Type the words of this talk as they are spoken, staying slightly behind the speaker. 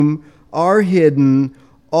are hidden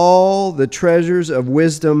all the treasures of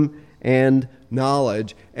wisdom and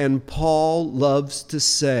knowledge. And Paul loves to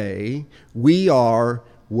say, we are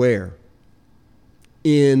where?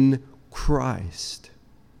 In Christ.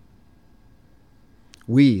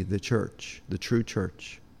 We, the church, the true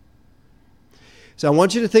church. So I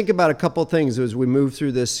want you to think about a couple things as we move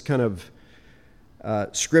through this kind of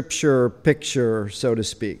scripture picture, so to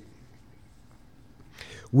speak.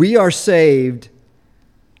 We are saved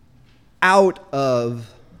out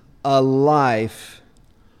of a life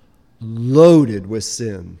loaded with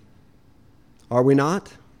sin. Are we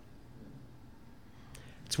not?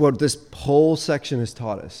 It's what this whole section has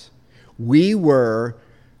taught us. We were,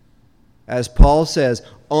 as Paul says,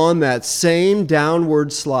 on that same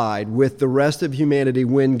downward slide with the rest of humanity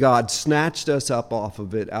when God snatched us up off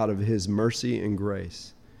of it out of His mercy and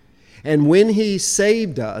grace. And when He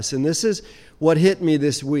saved us, and this is what hit me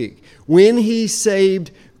this week, when He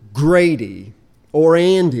saved Grady or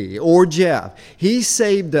Andy or Jeff, He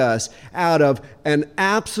saved us out of an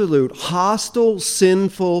absolute hostile,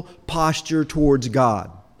 sinful posture towards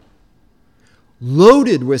God.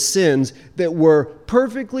 Loaded with sins that were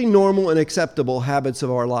perfectly normal and acceptable habits of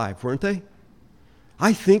our life, weren't they?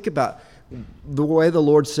 I think about the way the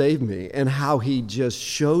Lord saved me and how He just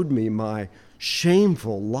showed me my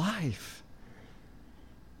shameful life.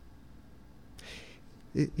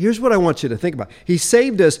 Here's what I want you to think about. He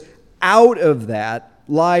saved us out of that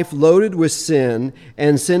life loaded with sin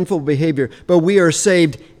and sinful behavior, but we are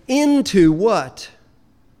saved into what?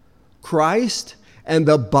 Christ and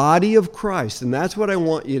the body of Christ. And that's what I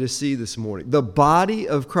want you to see this morning. The body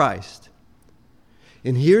of Christ.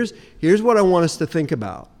 And here's what I want us to think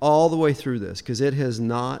about all the way through this, because it has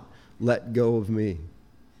not let go of me.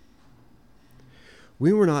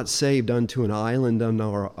 We were not saved unto an island unto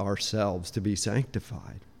ourselves to be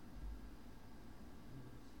sanctified.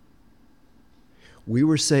 We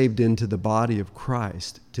were saved into the body of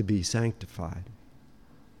Christ to be sanctified.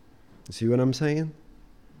 See what I'm saying?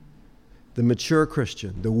 The mature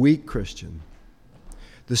Christian, the weak Christian,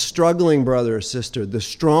 the struggling brother or sister, the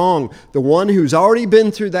strong, the one who's already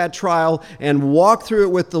been through that trial and walked through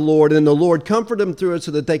it with the Lord, and the Lord comfort them through it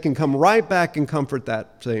so that they can come right back and comfort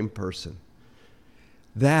that same person.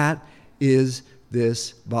 That is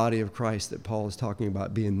this body of Christ that Paul is talking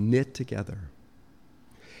about, being knit together.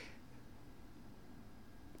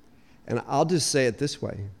 And I'll just say it this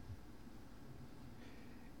way.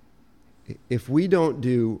 If we don't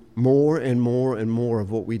do more and more and more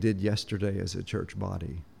of what we did yesterday as a church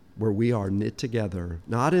body, where we are knit together,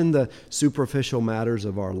 not in the superficial matters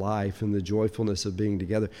of our life and the joyfulness of being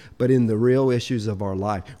together, but in the real issues of our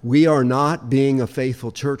life, we are not being a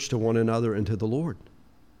faithful church to one another and to the Lord.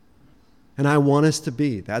 And I want us to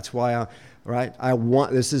be. That's why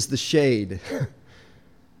this is the shade.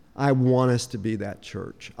 I want us to be that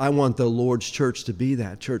church. I want the Lord's church to be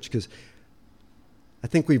that church, because I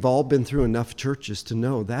think we've all been through enough churches to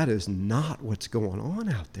know that is not what's going on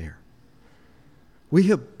out there. We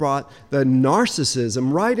have brought the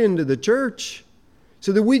narcissism right into the church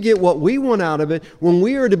so that we get what we want out of it when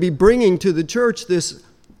we are to be bringing to the church this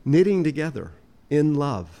knitting together in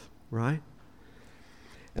love, right?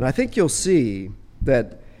 And I think you'll see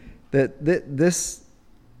that this,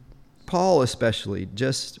 Paul especially,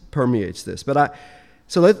 just permeates this.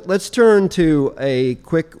 So let's turn to a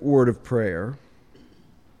quick word of prayer.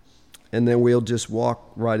 And then we'll just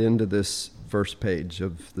walk right into this first page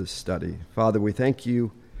of this study. Father, we thank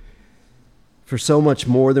you for so much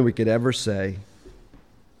more than we could ever say.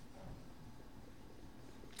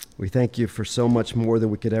 We thank you for so much more than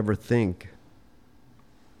we could ever think.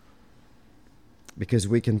 Because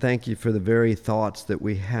we can thank you for the very thoughts that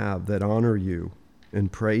we have that honor you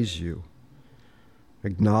and praise you,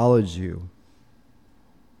 acknowledge you.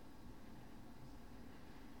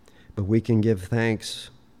 But we can give thanks,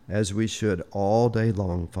 as we should, all day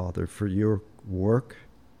long, Father, for your work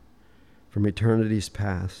from eternity's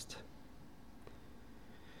past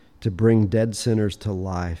to bring dead sinners to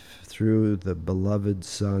life through the beloved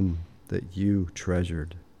Son that you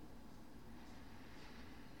treasured.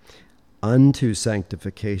 Unto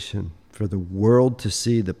sanctification, for the world to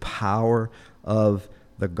see the power of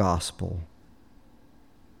the gospel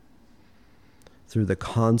through the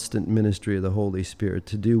constant ministry of the Holy Spirit,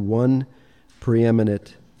 to do one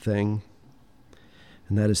preeminent thing,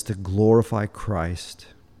 and that is to glorify Christ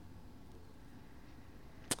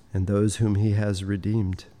and those whom he has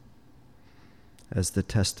redeemed as the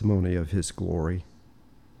testimony of his glory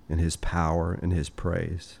and his power and his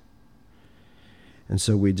praise. And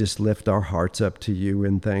so we just lift our hearts up to you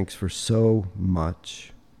in thanks for so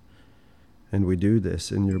much. And we do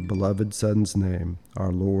this in your beloved Son's name,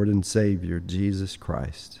 our Lord and Savior, Jesus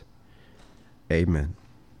Christ. Amen.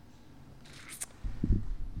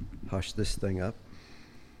 Hush this thing up.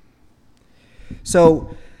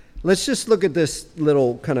 So let's just look at this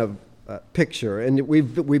little kind of picture. And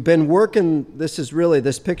we've been working,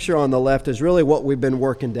 this picture on the left is really what we've been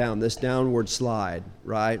working down, this downward slide,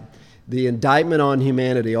 right? The indictment on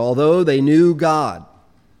humanity. Although they knew God,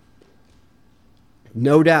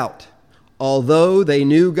 no doubt, although they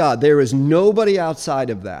knew God, there is nobody outside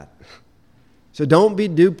of that. So don't be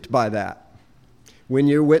duped by that when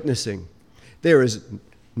you're witnessing. There is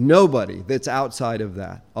nobody that's outside of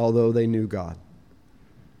that, although they knew God.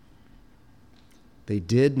 They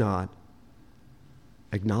did not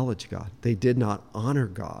acknowledge God. They did not honor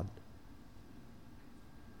God.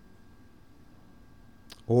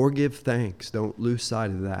 Or give thanks. Don't lose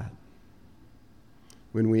sight of that.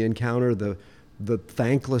 When we encounter the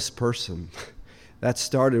thankless person, that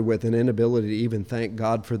started with an inability to even thank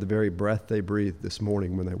God for the very breath they breathed this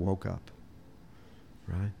morning when they woke up.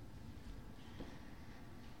 Right?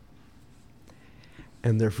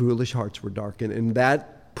 And their foolish hearts were darkened. And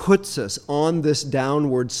that puts us on this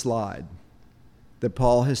downward slide that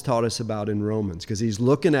Paul has taught us about in Romans, because he's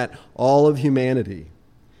looking at all of humanity.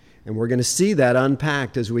 And we're going to see that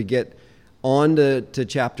unpacked as we get on to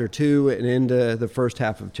chapter 2 and into the first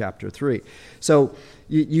half of chapter 3. So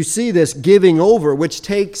you see this giving over, which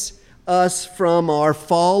takes us from our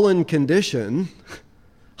fallen condition,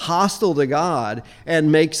 hostile to God,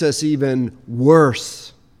 and makes us even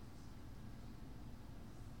worse.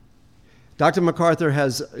 Dr. MacArthur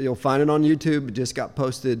has, you'll find it on YouTube, it just got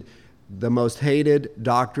posted, the most hated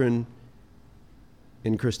doctrine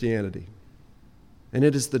in Christianity. And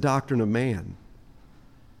it is the doctrine of man.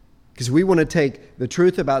 Because we want to take the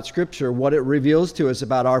truth about Scripture, what it reveals to us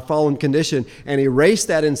about our fallen condition, and erase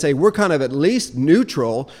that and say we're kind of at least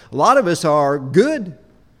neutral. A lot of us are good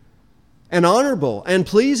and honorable and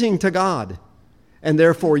pleasing to God. And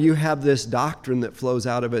therefore you have this doctrine that flows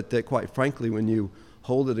out of it that, quite frankly, when you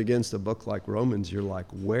hold it against a book like Romans, you're like,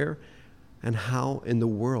 where and how in the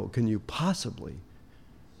world can you possibly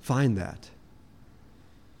find that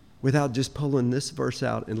without just pulling this verse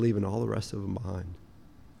out and leaving all the rest of them behind?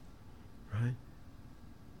 Right?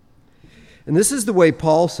 And this is the way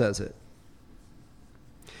Paul says it.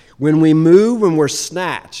 When we move, when we're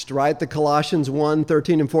snatched, right? The Colossians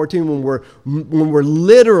 1:13 and 14, when we're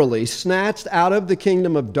literally snatched out of the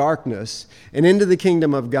kingdom of darkness and into the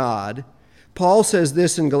kingdom of God, Paul says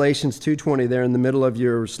this in Galatians 2:20 there in the middle of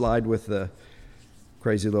your slide with the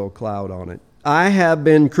crazy little cloud on it. I have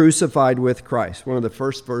been crucified with Christ. One of the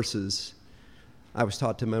first verses I was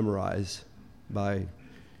taught to memorize by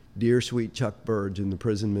dear sweet Chuck Burge in the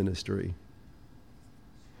prison ministry.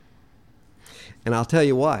 And I'll tell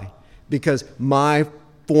you why. Because my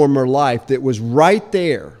former life that was right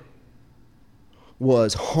there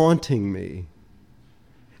was haunting me.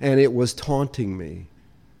 And it was taunting me.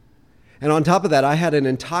 And on top of that, I had an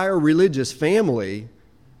entire religious family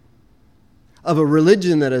of a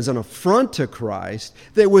religion that is an affront to Christ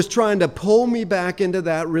that was trying to pull me back into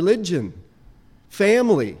that religion.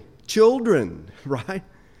 Family, children, right?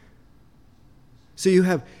 So you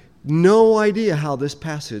have no idea how this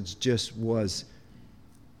passage just was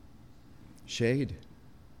shade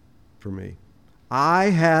for me. I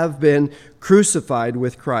have been crucified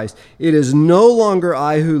with Christ. It is no longer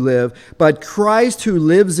I who live, but Christ who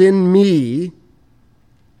lives in me.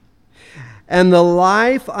 And the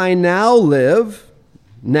life I now live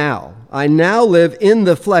in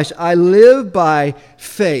the flesh. I live by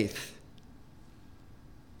faith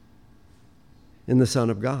in the Son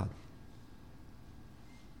of God,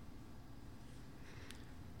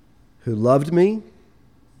 who loved me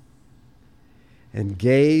and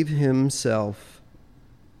gave himself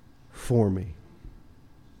for me.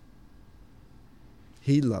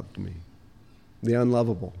 He loved me, the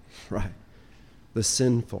unlovable, right? The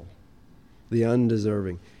sinful, the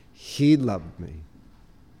undeserving. He loved me.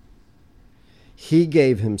 He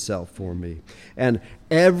gave himself for me. And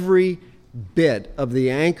every bit of the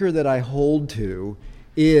anchor that I hold to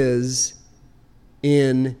is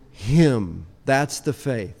in him. That's the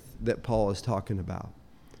faith that Paul is talking about.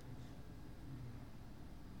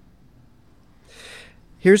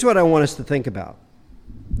 Here's what I want us to think about.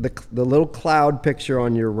 The little cloud picture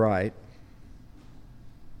on your right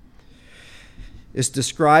is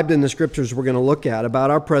described in the scriptures we're going to look at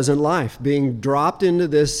about our present life. Being dropped into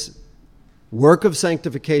this work of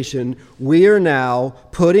sanctification, we are now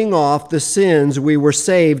putting off the sins we were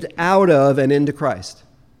saved out of and into Christ.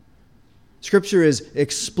 Scripture is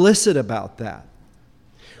explicit about that.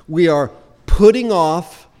 We are putting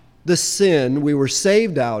off the sin we were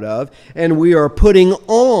saved out of, and we are putting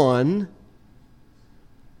on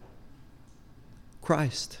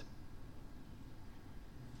Christ.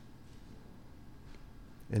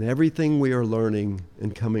 And everything we are learning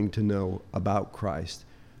and coming to know about Christ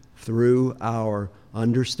through our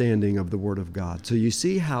understanding of the Word of God. So you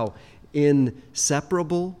see how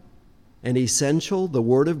inseparable and essential the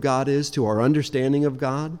Word of God is to our understanding of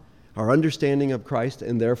God, our understanding of Christ,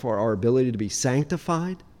 and therefore our ability to be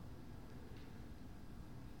sanctified.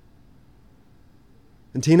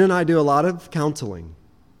 And Tina and I do a lot of counseling.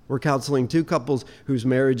 We're counseling two couples whose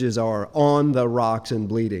marriages are on the rocks and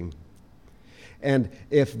bleeding. And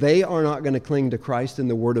if they are not going to cling to Christ and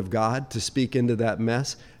the Word of God to speak into that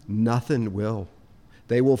mess, nothing will.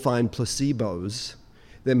 They will find placebos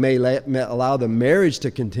that may allow the marriage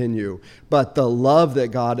to continue, but the love that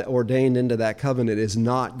God ordained into that covenant is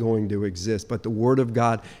not going to exist. But the Word of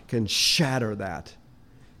God can shatter that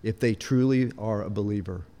if they truly are a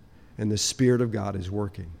believer and the Spirit of God is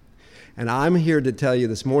working. And I'm here to tell you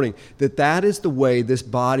this morning that that is the way this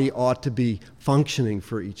body ought to be functioning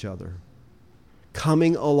for each other.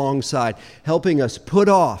 Coming alongside, helping us put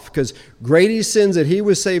off, because Grady's sins that he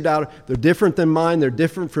was saved out of, they're different than mine, they're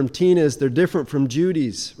different from Tina's, they're different from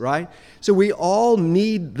Judy's, right? So we all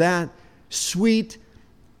need that sweet,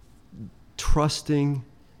 trusting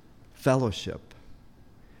fellowship.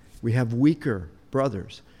 We have weaker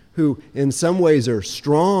brothers who in some ways are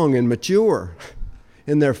strong and mature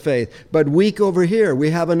in their faith, but weak over here. We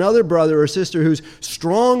have another brother or sister who's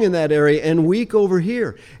strong in that area and weak over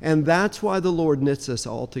here. And that's why the Lord knits us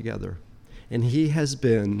all together. And He has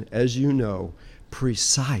been, as you know,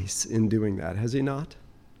 precise in doing that, has He not?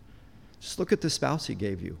 Just look at the spouse He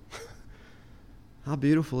gave you. How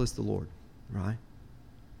beautiful is the Lord, right?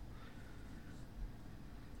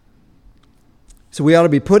 So we ought to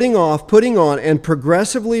be putting off, putting on, and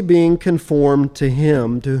progressively being conformed to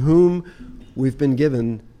Him, to whom we've been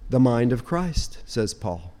given the mind of Christ, says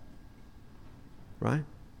Paul. Right?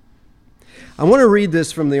 I want to read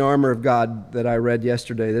this from the Armor of God that I read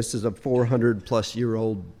yesterday. This is a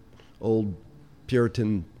 400-plus-year-old old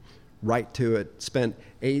Puritan right to it. Spent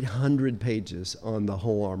 800 pages on the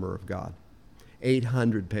whole armor of God.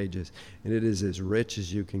 800 pages. And it is as rich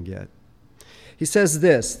as you can get. He says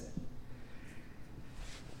this: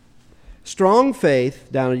 strong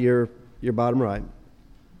faith, down at your bottom right,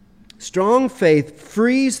 strong faith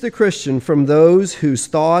frees the Christian from those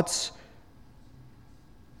thoughts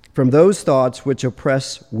which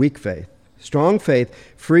oppress weak faith. Strong faith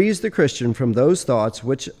frees the Christian from those thoughts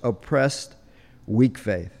which oppress weak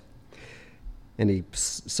faith. And he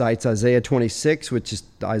cites Isaiah 26, which is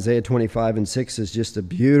Isaiah 25 and 6 is just a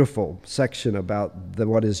beautiful section about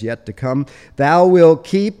what is yet to come. Thou wilt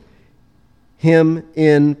keep him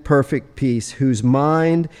in perfect peace, whose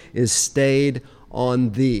mind is stayed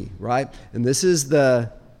on thee, right? And this is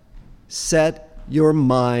the set your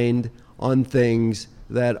mind on things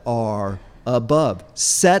that are above.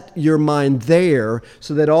 Set your mind there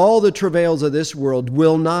so that all the travails of this world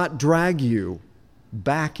will not drag you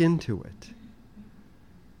back into it.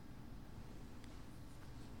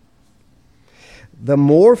 The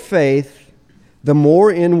more faith, the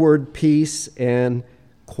more inward peace and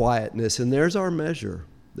quietness. And there's our measure.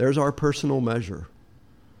 There's our personal measure.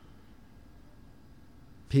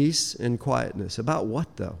 Peace and quietness. About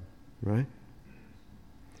what, though? Right?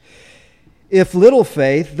 If little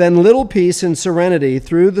faith, then little peace and serenity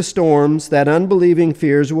through the storms that unbelieving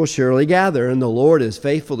fears will surely gather. And the Lord is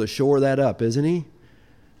faithful to shore that up, isn't He?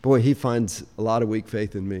 Boy, He finds a lot of weak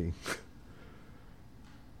faith in me.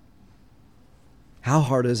 How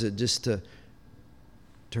hard is it just to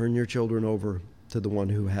turn your children over to the one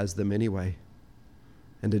who has them anyway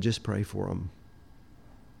and to just pray for them?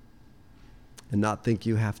 And not think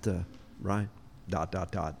you have to, right? ...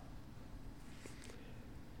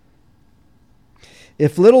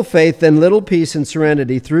 If little faith, then little peace and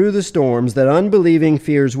serenity through the storms that unbelieving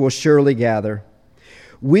fears will surely gather.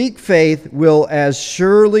 Weak faith will as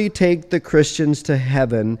surely take the Christians to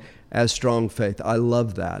heaven as strong faith. I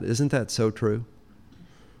love that. Isn't that so true?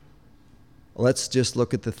 Let's just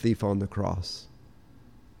look at the thief on the cross.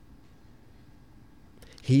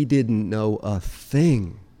 He didn't know a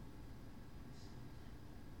thing.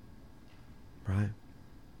 Right?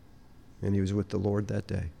 And he was with the Lord that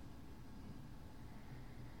day.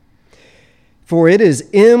 For it is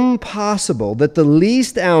impossible that the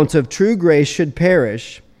least ounce of true grace should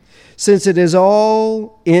perish, since it is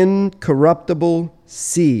all incorruptible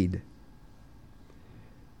seed.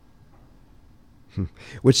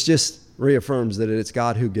 Which just reaffirms that it's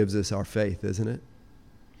God who gives us our faith, isn't it?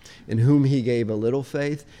 in whom he gave a little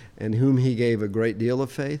faith and whom he gave a great deal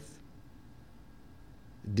of faith,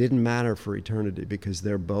 it didn't matter for eternity because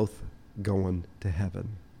they're both going to heaven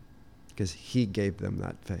because he gave them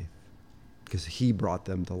that faith, because he brought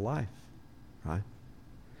them to life, right?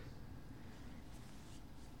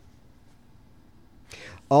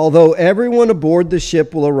 Although everyone aboard the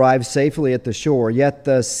ship will arrive safely at the shore, yet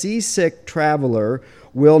the seasick traveler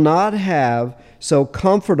will not have so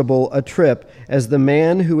comfortable a trip as the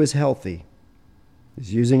man who is healthy.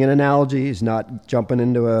 He's using an analogy. He's not jumping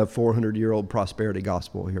into a 400-year-old prosperity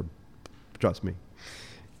gospel here. Trust me.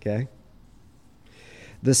 Okay?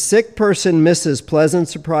 The sick person misses pleasant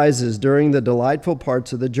surprises during the delightful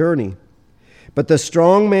parts of the journey. But the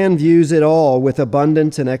strong man views it all with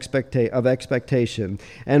abundance and expectation.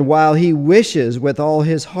 And while he wishes with all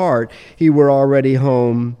his heart he were already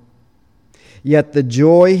home, yet the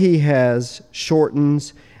joy he has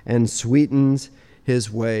shortens and sweetens his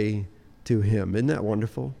way to him. Isn't that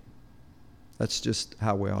wonderful? That's just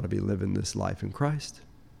how we ought to be living this life in Christ.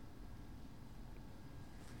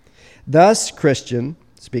 Thus, Christian,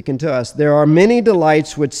 speaking to us, there are many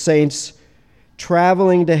delights which saints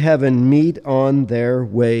traveling to heaven meet on their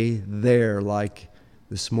way there, like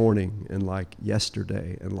this morning and like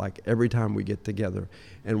yesterday and like every time we get together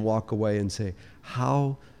and walk away and say,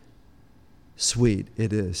 how sweet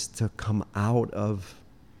it is to come out of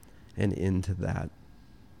and into that,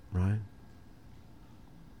 right?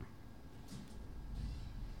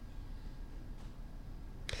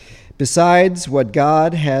 Besides what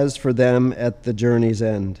God has for them at the journey's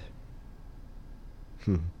end.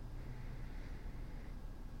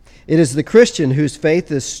 It is the Christian whose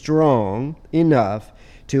faith is strong enough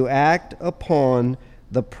to act upon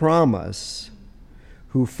the promise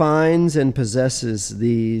who finds and possesses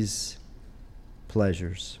these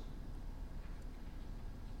pleasures.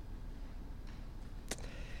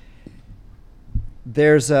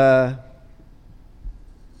 There's a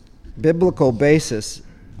biblical basis,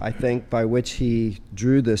 I think, by which he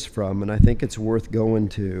drew this from, and I think it's worth going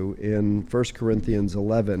to in 1 Corinthians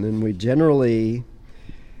 11. And we generally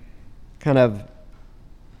kind of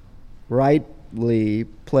rightly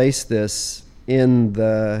place this in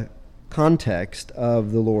the context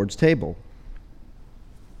of the Lord's table.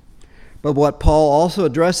 But what Paul also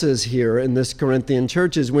addresses here in this Corinthian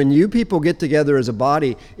church is when you people get together as a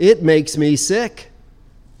body, it makes me sick.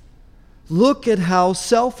 Look at how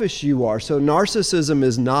selfish you are. So narcissism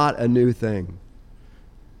is not a new thing.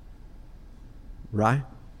 Right?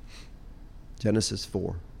 Genesis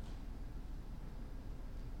 4.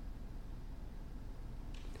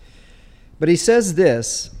 But he says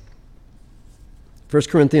this, 1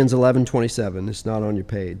 Corinthians 11:27. It's not on your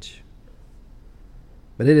page,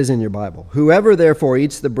 but it is in your Bible. Whoever therefore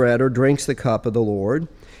eats the bread or drinks the cup of the Lord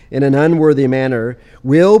in an unworthy manner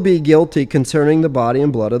will be guilty concerning the body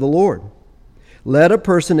and blood of the Lord. Let a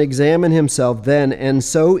person examine himself then, and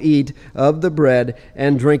so eat of the bread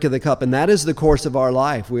and drink of the cup. And that is the course of our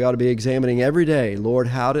life. We ought to be examining every day, Lord,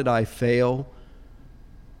 how did I fail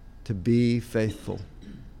to be faithful?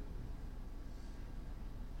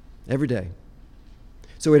 Every day.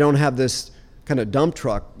 So we don't have this kind of dump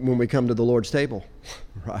truck when we come to the Lord's table,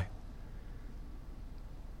 right?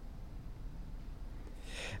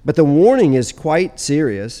 But the warning is quite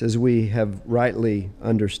serious, as we have rightly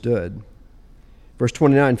understood. Verse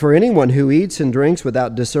 29, for anyone who eats and drinks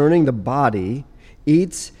without discerning the body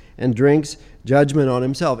eats and drinks judgment on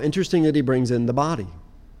himself. Interesting that he brings in the body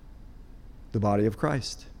of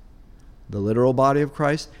Christ, the literal body of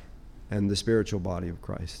Christ and the spiritual body of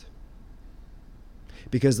Christ.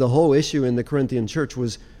 Because the whole issue in the Corinthian church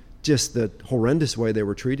was just the horrendous way they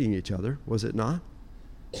were treating each other, was it not?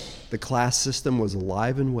 The class system was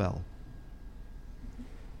alive and well.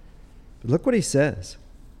 But look what he says.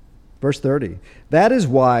 Verse 30, that is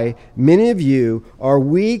why many of you are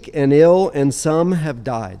weak and ill, and some have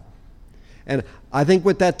died. And I think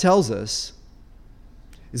what that tells us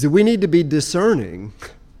is that we need to be discerning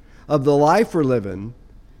of the life we're living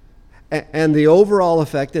and the overall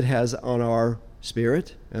effect it has on our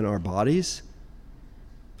spirit and our bodies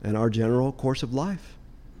and our general course of life.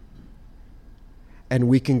 And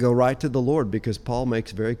we can go right to the Lord because Paul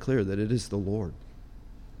makes very clear that it is the Lord.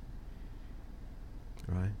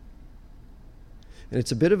 Right? And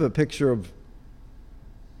it's a bit of a picture of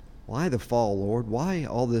why the fall, Lord? Why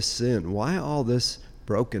all this sin? Why all this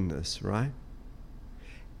brokenness, right?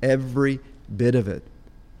 Every bit of it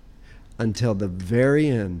until the very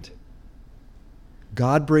end.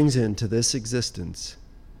 God brings into this existence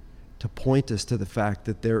to point us to the fact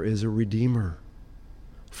that there is a Redeemer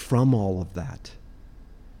from all of that.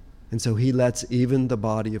 And so he lets even the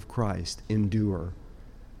body of Christ endure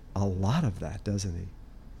a lot of that, doesn't he?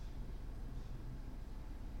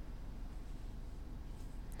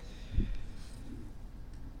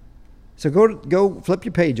 So go flip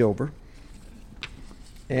your page over,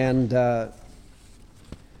 and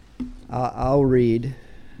I'll read,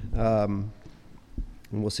 and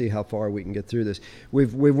we'll see how far we can get through this.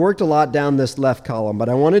 We've worked a lot down this left column, but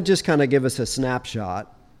I want to just kind of give us a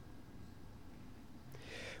snapshot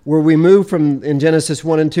where we move from, in Genesis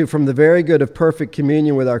 1 and 2, from the very good of perfect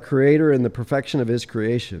communion with our Creator and the perfection of His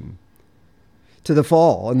creation, to the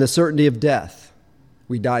fall and the certainty of death.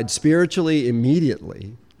 We died spiritually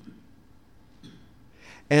immediately.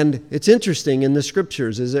 And it's interesting in the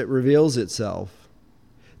Scriptures as it reveals itself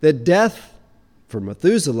that death, for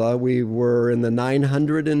Methuselah, we were in the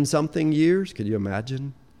 900 and something years. Could you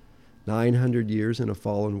imagine? 900 years in a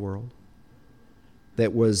fallen world.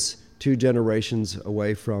 That was 2 generations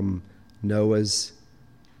away from Noah's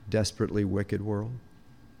desperately wicked world.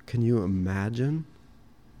 Can you imagine?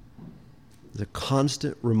 It's a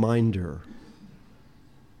constant reminder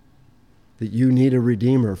that you need a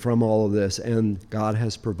redeemer from all of this, and God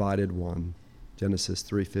has provided one. Genesis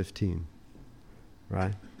 3:15,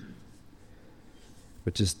 right?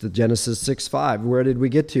 Which is the Genesis 6:5. Where did we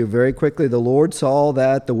get to? Very quickly, the Lord saw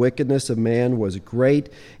that the wickedness of man was great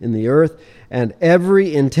in the earth, and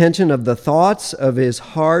every intention of the thoughts of his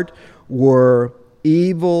heart were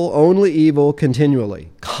evil, only evil continually.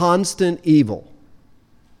 Constant evil.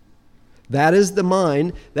 That is the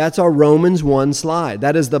mind. That's our Romans 1 slide.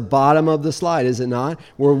 That is the bottom of the slide, is it not?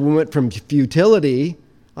 Where we went from futility,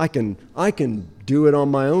 I can do it on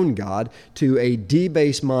my own, God, to a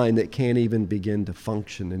debased mind that can't even begin to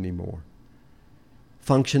function anymore.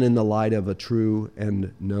 Function in the light of a true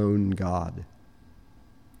and known God.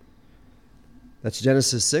 That's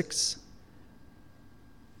Genesis 6.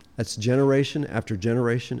 That's generation after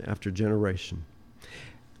generation after generation,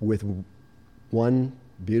 with one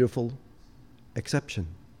beautiful exception.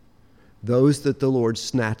 Those that the Lord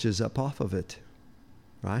snatches up off of it,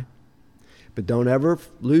 right? But don't ever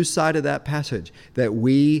lose sight of that passage, that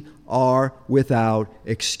we are without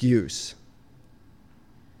excuse.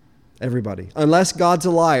 Everybody. Unless God's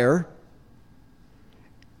a liar,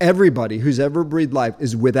 everybody who's ever breathed life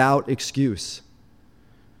is without excuse.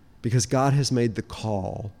 Because God has made the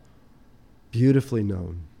call beautifully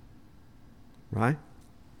known. Right?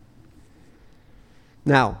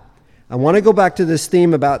 Now, I want to go back to this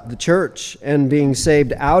theme about the church and being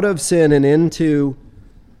saved out of sin and into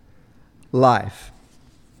life.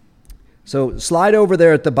 So slide over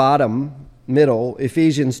there at the bottom, middle,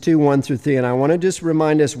 Ephesians 2, 1 through 3, and I want to just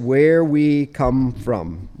remind us where we come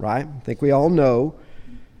from, right? I think we all know.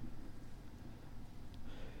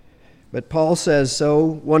 But Paul says so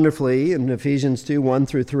wonderfully in Ephesians 2, 1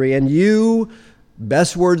 through 3, and you,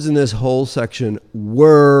 best words in this whole section,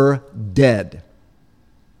 were dead.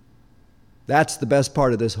 That's the best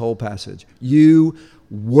part of this whole passage. You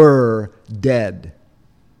were dead.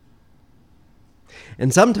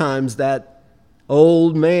 And sometimes that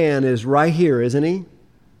old man is right here, isn't he?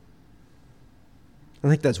 I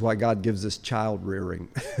think that's why God gives us child rearing.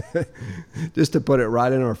 Just to put it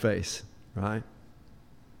right in our face, right?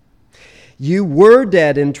 You were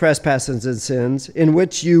dead in trespasses and sins, in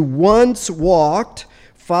which you once walked,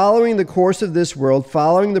 following the course of this world,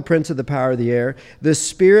 following the prince of the power of the air, the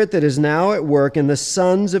spirit that is now at work in the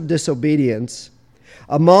sons of disobedience,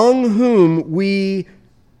 among whom we,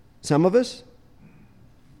 some of us,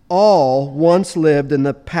 all once lived in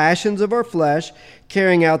the passions of our flesh,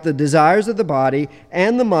 carrying out the desires of the body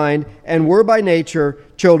and the mind, and were by nature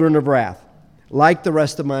children of wrath, like the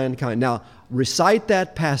rest of mankind. Now, recite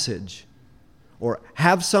that passage, or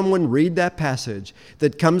have someone read that passage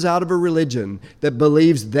that comes out of a religion that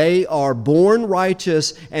believes they are born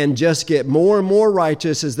righteous and just get more and more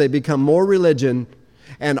righteous as they become more religion,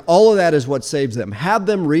 and all of that is what saves them. Have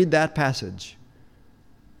them read that passage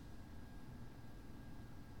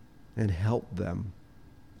and help them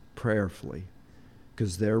prayerfully,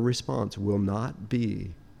 because their response will not be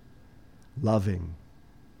loving.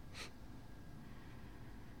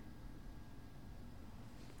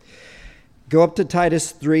 Go up to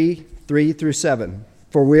Titus 3, 3 through 7.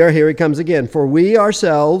 For we are, here he comes again, for we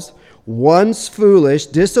ourselves, once foolish,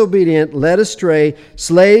 disobedient, led astray,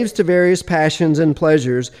 slaves to various passions and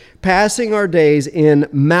pleasures, passing our days in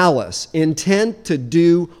malice, intent to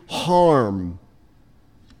do harm,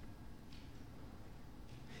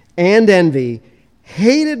 and envy,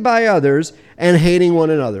 hated by others, and hating one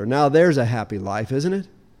another. Now there's a happy life, isn't it?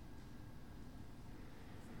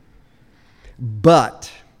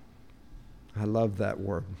 But, I love that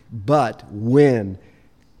word, but when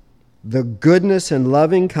the goodness and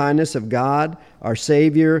loving kindness of God, our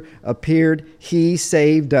Savior, appeared. He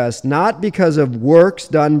saved us, not because of works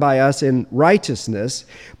done by us in righteousness,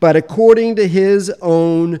 but according to His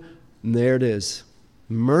own, and there it is,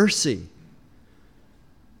 mercy.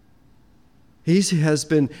 He has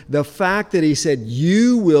been, the fact that He said,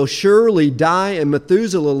 you will surely die, and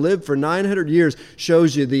Methuselah lived for 900 years,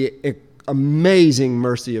 shows you the amazing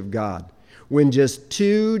mercy of God. When just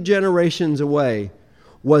 2 generations away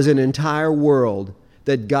was an entire world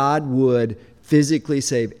that God would physically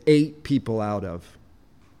save 8 people out of.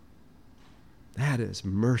 That is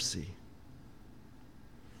mercy.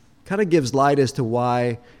 Kind of gives light as to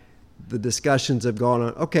why the discussions have gone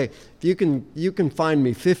on. Okay, if you can find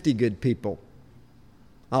me 50 good people,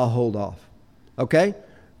 I'll hold off. Okay?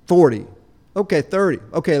 40. Okay, 30.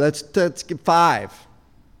 Okay, let's get 5.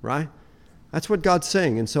 Right? That's what God's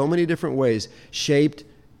saying in so many different ways, shaped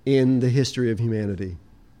in the history of humanity.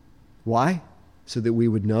 Why? So that we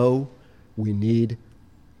would know we need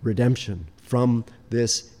redemption from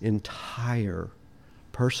this entire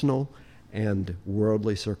personal and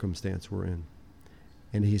worldly circumstance we're in.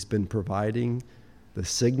 And He's been providing the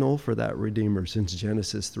signal for that Redeemer since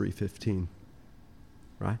Genesis 3:15.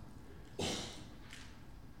 Right?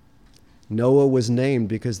 Noah was named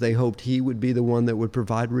because they hoped he would be the one that would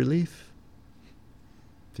provide relief.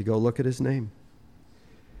 If you go look at his name.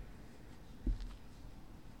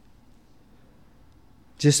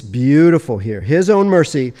 Just beautiful here. His own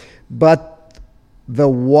mercy, but the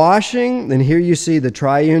washing, and here you see the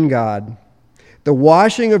triune God, the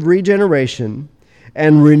washing of regeneration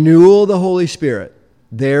and renewal of the Holy Spirit.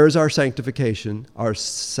 There's our sanctification, our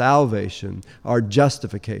salvation, our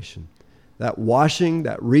justification. That washing,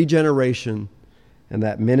 that regeneration, and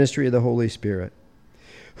that ministry of the Holy Spirit,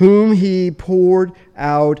 whom He poured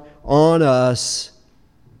out on us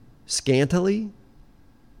scantily,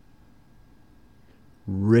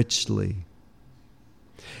 richly.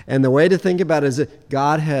 And the way to think about it is that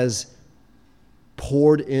God has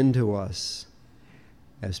poured into us,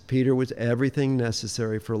 as Peter was, everything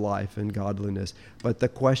necessary for life and godliness. But the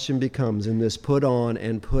question becomes, in this put on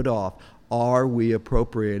and put off, are we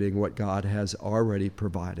appropriating what God has already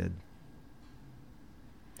provided?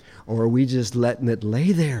 Or are we just letting it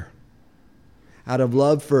lay there out of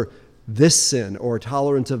love for this sin or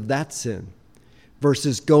tolerance of that sin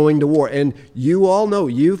versus going to war? And you all know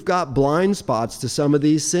you've got blind spots to some of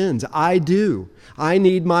these sins. I do. I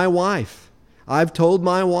need my wife. I've told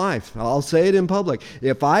my wife, I'll say it in public,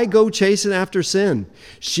 if I go chasing after sin,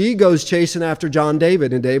 she goes chasing after John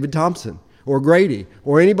David and David Thompson or Grady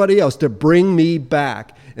or anybody else to bring me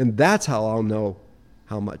back. And that's how I'll know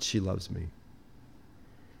how much she loves me.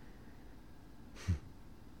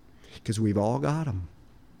 Because we've all got them.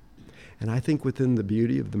 And I think within the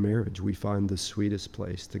beauty of the marriage, we find the sweetest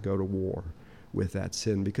place to go to war with that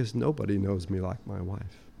sin, because nobody knows me like my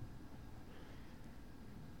wife.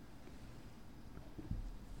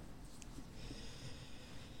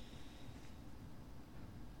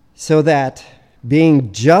 So that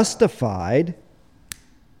being justified,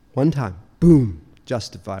 one time, boom,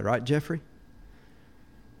 justified, right, Jeffrey?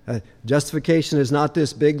 Justification is not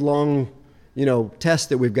this big, long, test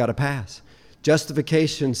that we've got to pass.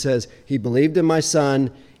 Justification says, He believed in my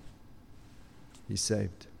Son, He's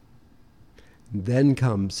saved. And then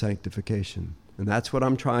comes sanctification. And that's what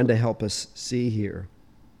I'm trying to help us see here.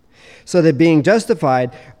 So that being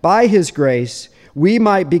justified by His grace, we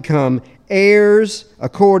might become heirs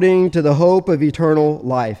according to the hope of eternal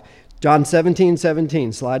life. John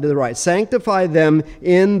 17:17, slide to the right. Sanctify them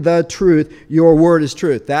in the truth. Your word is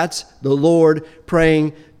truth. That's the Lord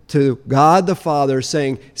praying to God the Father,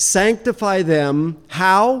 saying, sanctify them.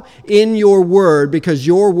 How? In your word, because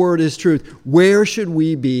your word is truth. Where should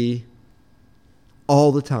we be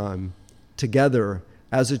all the time together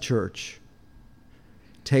as a church,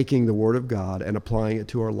 taking the word of God and applying it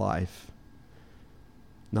to our life?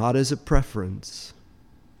 Not as a preference,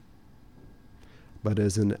 but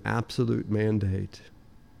as an absolute mandate,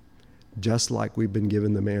 just like we've been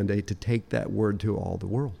given the mandate to take that word to all the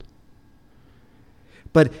world.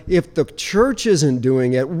 But if the church isn't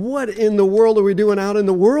doing it, what in the world are we doing out in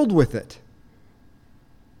the world with it?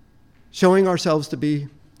 Showing ourselves to be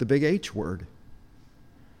the big H word,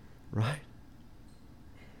 right?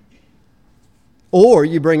 Or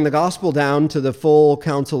you bring the gospel down to the full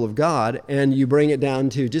counsel of God, and you bring it down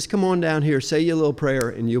to, just come on down here, say your little prayer,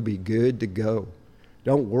 and you'll be good to go.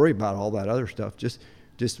 Don't worry about all that other stuff. Just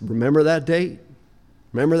remember that date.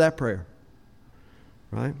 Remember that prayer.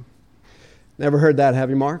 Right? Never heard that, have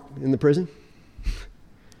you, Mark, in the prison?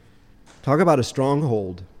 Talk about a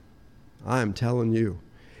stronghold. I am telling you.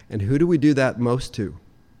 And who do we do that most to?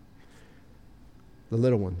 the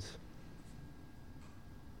little ones.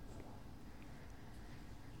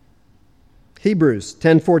 Hebrews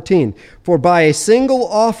 10:14. For by a single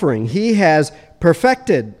offering he has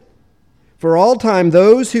perfected for all time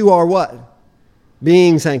those who are what?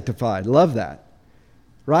 Being sanctified. Love that.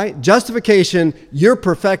 Right? Justification, you're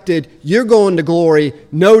perfected, you're going to glory,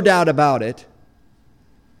 no doubt about it.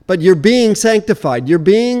 But you're being sanctified. You're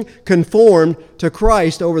being conformed to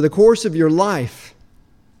Christ over the course of your life.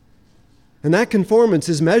 And that conformance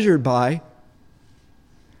is measured by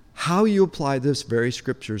how you apply this very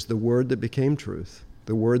scriptures, the word that became truth,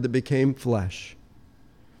 the word that became flesh,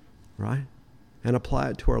 right? And apply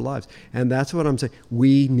it to our lives. And that's what I'm saying.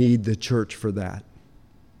 We need the church for that.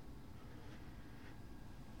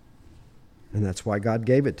 And that's why God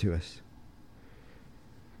gave it to us.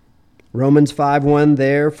 Romans 5:1,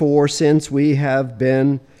 therefore, since we have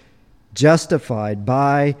been justified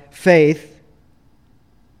by faith,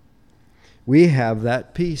 we have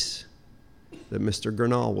that peace that Mr.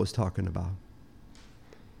 Gernal was talking about.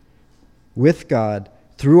 With God,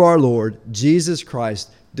 through our Lord, Jesus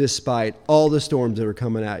Christ, despite all the storms that are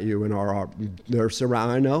coming at you and they're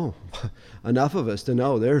surrounding. I know, enough of us to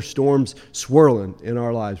know there are storms swirling in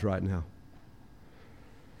our lives right now.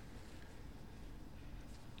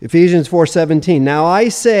 Ephesians 4:17, now I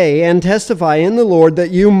say and testify in the Lord that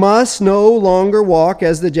you must no longer walk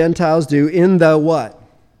as the Gentiles do in the what?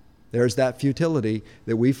 There's that futility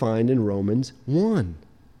that we find in Romans 1.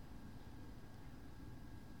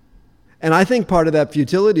 And I think part of that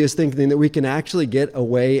futility is thinking that we can actually get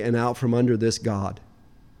away and out from under this God.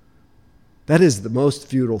 That is the most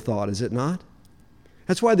futile thought, is it not?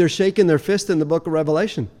 That's why they're shaking their fist in the book of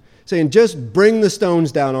Revelation, saying, just bring the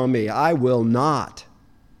stones down on me. I will not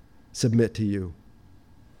submit to you.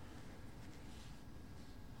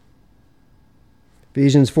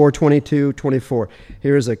 Ephesians 4:22-24.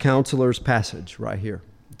 Here's a counselor's passage right here.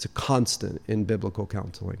 It's a constant in biblical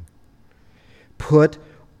counseling. Put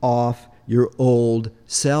off your old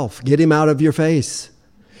self. Get him out of your face.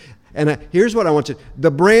 And here's what I want you, the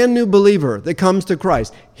brand new believer that comes to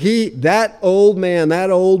Christ, that old man, that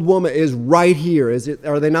old woman is right here.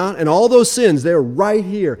 Are they not? And all those sins, they're right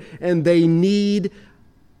here. And they need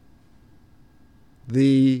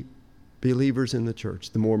the believers in the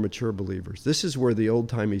church, the more mature believers. This is where the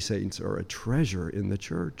old-timey saints are a treasure in the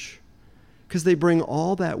church, because they bring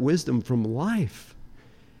all that wisdom from life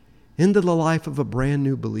into the life of a brand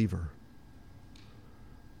new believer.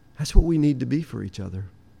 That's what we need to be for each other.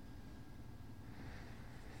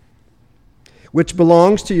 Which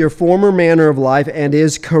belongs to your former manner of life and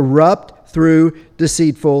is corrupt through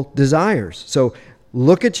deceitful desires. So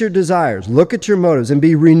look at your desires, look at your motives, and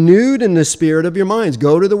be renewed in the spirit of your minds.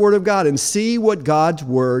 Go to the Word of God and see what God's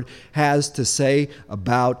Word has to say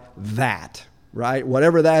about that, right?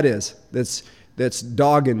 Whatever that is that's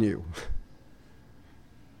dogging you.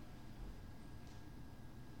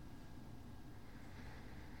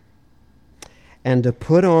 And to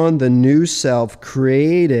put on the new self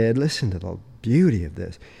created, listen to the beauty of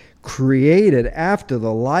this, created after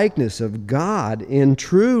the likeness of God in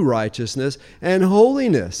true righteousness and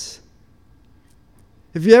holiness.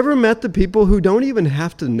 Have you ever met the people who don't even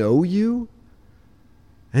have to know you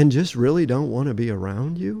and just really don't want to be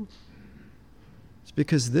around you? It's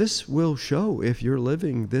because this will show if you're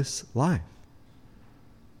living this life.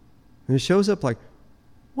 And it shows up like,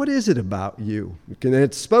 what is it about you? And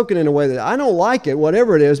it's spoken in a way that I don't like it,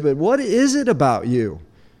 whatever it is, but what is it about you?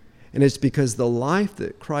 And it's because the life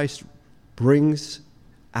that Christ brings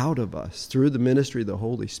out of us through the ministry of the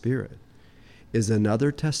Holy Spirit is another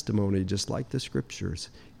testimony, just like the Scriptures,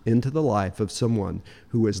 into the life of someone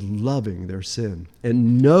who is loving their sin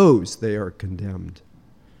and knows they are condemned.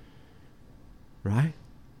 Right?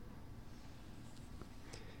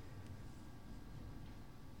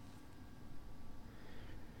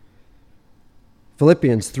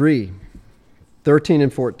 Philippians 3:13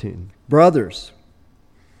 and 14. Brothers,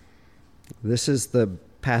 this is the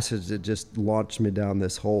passage that just launched me down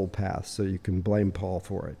this whole path, so you can blame Paul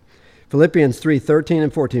for it. Philippians 3:13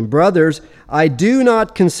 and 14. Brothers, I do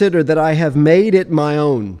not consider that I have made it my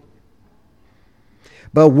own.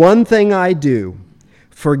 But one thing I do,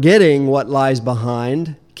 forgetting what lies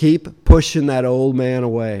behind, keep pushing that old man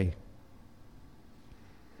away.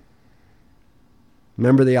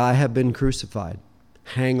 Remember the I have been crucified.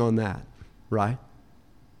 Hang on that, right?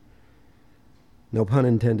 No pun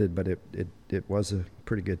intended, but it was a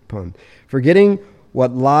pretty good pun. Forgetting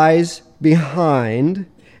what lies behind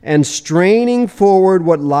and straining forward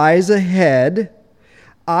what lies ahead,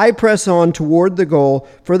 I press on toward the goal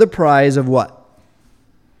for the prize of what?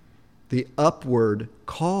 The upward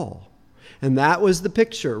call. And that was the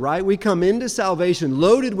picture, right? We come into salvation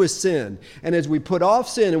loaded with sin. And as we put off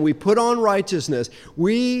sin and we put on righteousness,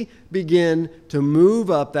 we begin to move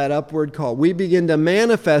up that upward call. We begin to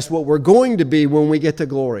manifest what we're going to be when we get to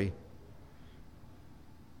glory.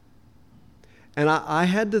 And I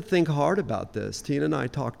had to think hard about this. Tina and I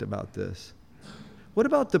talked about this. What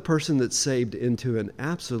about the person that's saved into an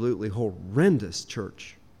absolutely horrendous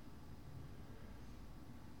church?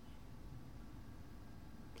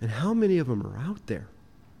 And how many of them are out there?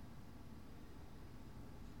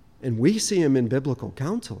 And we see them in biblical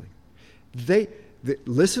counseling.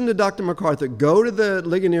 Listen to Dr. MacArthur. Go to the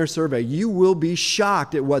Ligonier survey. You will be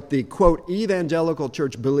shocked at what the, quote, evangelical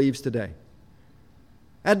church believes today.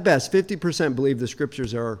 At best, 50% believe the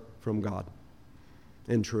scriptures are from God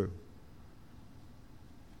and true.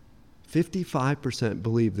 55%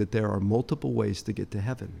 believe that there are multiple ways to get to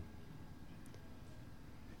heaven.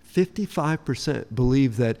 55%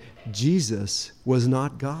 believe that Jesus was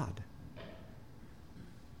not God.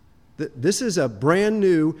 This is a brand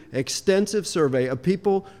new, extensive survey of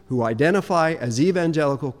people who identify as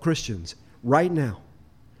evangelical Christians right now.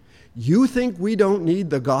 You think we don't need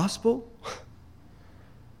the gospel?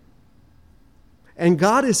 And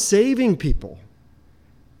God is saving people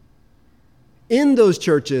in those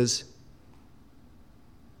churches.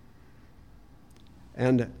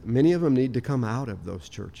 And many of them need to come out of those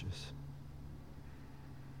churches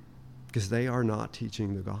because they are not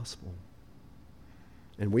teaching the gospel.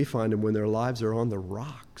 And we find them when their lives are on the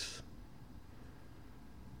rocks.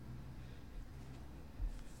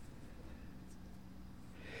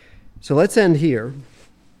 So let's end here,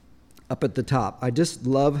 up at the top. I just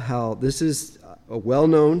love how this is a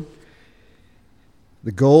well-known,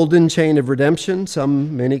 the golden chain of redemption.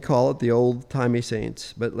 Many call it the old-timey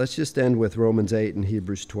saints. But let's just end with Romans 8 and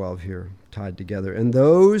Hebrews 12 here, tied together. And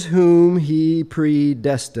those whom he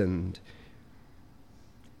predestined,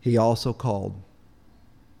 he also called.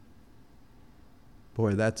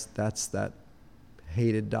 Boy, that's that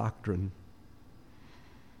hated doctrine.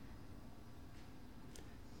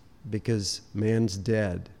 Because man's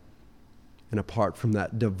dead. And apart from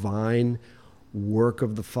that divine work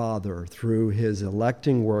of the Father through his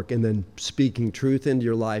electing work and then speaking truth into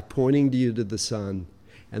your life, pointing to you to the Son,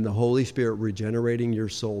 and the Holy Spirit regenerating your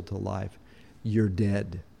soul to life, you're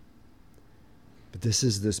dead. But this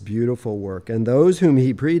is this beautiful work. And those whom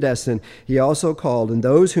he predestined, he also called. And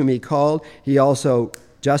those whom he called, he also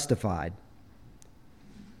justified.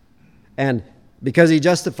 And because he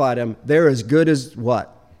justified them, they're as good as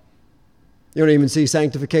what? You don't even see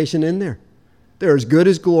sanctification in there. They're as good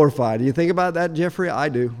as glorified. Do you think about that, Jeffrey? I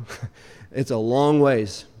do. It's a long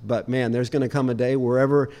ways. But man, there's going to come a day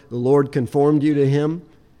wherever the Lord conformed you to him,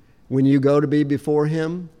 when you go to be before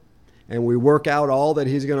him, and we work out all that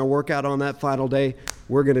he's going to work out on that final day,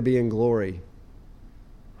 we're going to be in glory.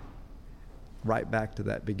 Right back to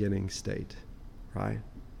that beginning state, right?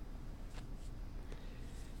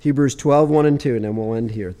 Hebrews 12, 1 and 2, and then we'll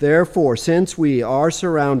end here. Therefore, since we are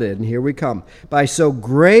surrounded, and here we come, by so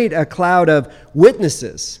great a cloud of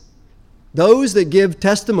witnesses, those that give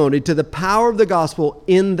testimony to the power of the gospel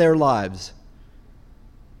in their lives,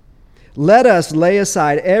 let us lay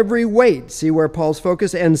aside every weight, see where Paul's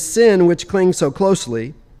focused, and sin which clings so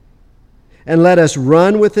closely, and let us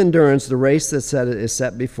run with endurance the race that is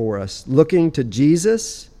set before us, looking to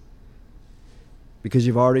Jesus, because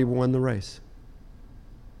you've already won the race.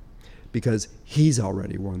 Because he's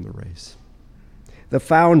already won the race. The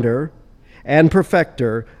founder and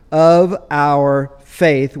perfecter of our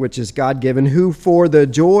faith, which is God-given, who for the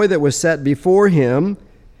joy that was set before him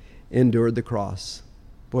endured the cross.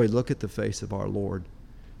 Boy, look at the face of our Lord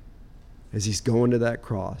as he's going to that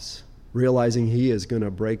cross, realizing he is going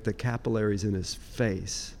to break the capillaries in his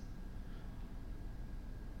face.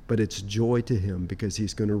 But it's joy to him because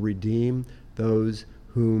he's going to redeem those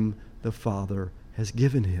whom the Father has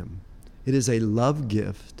given him. It is a love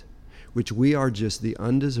gift which we are just the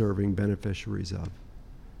undeserving beneficiaries of.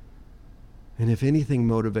 And if anything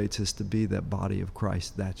motivates us to be that body of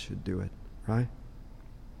Christ, that should do it, right?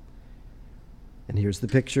 And here's the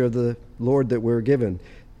picture of the Lord that we're given.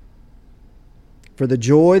 For the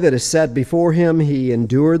joy that is set before him, he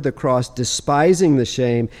endured the cross, despising the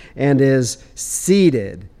shame, and is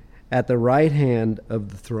seated at the right hand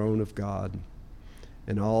of the throne of God.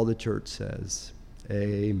 And all the church says,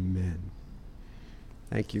 amen.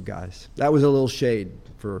 Thank you, guys. That was a little shade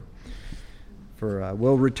for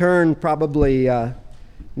we'll return probably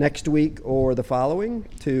next week or the following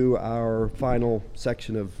to our final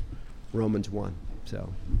section of Romans 1.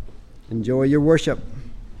 So enjoy your worship.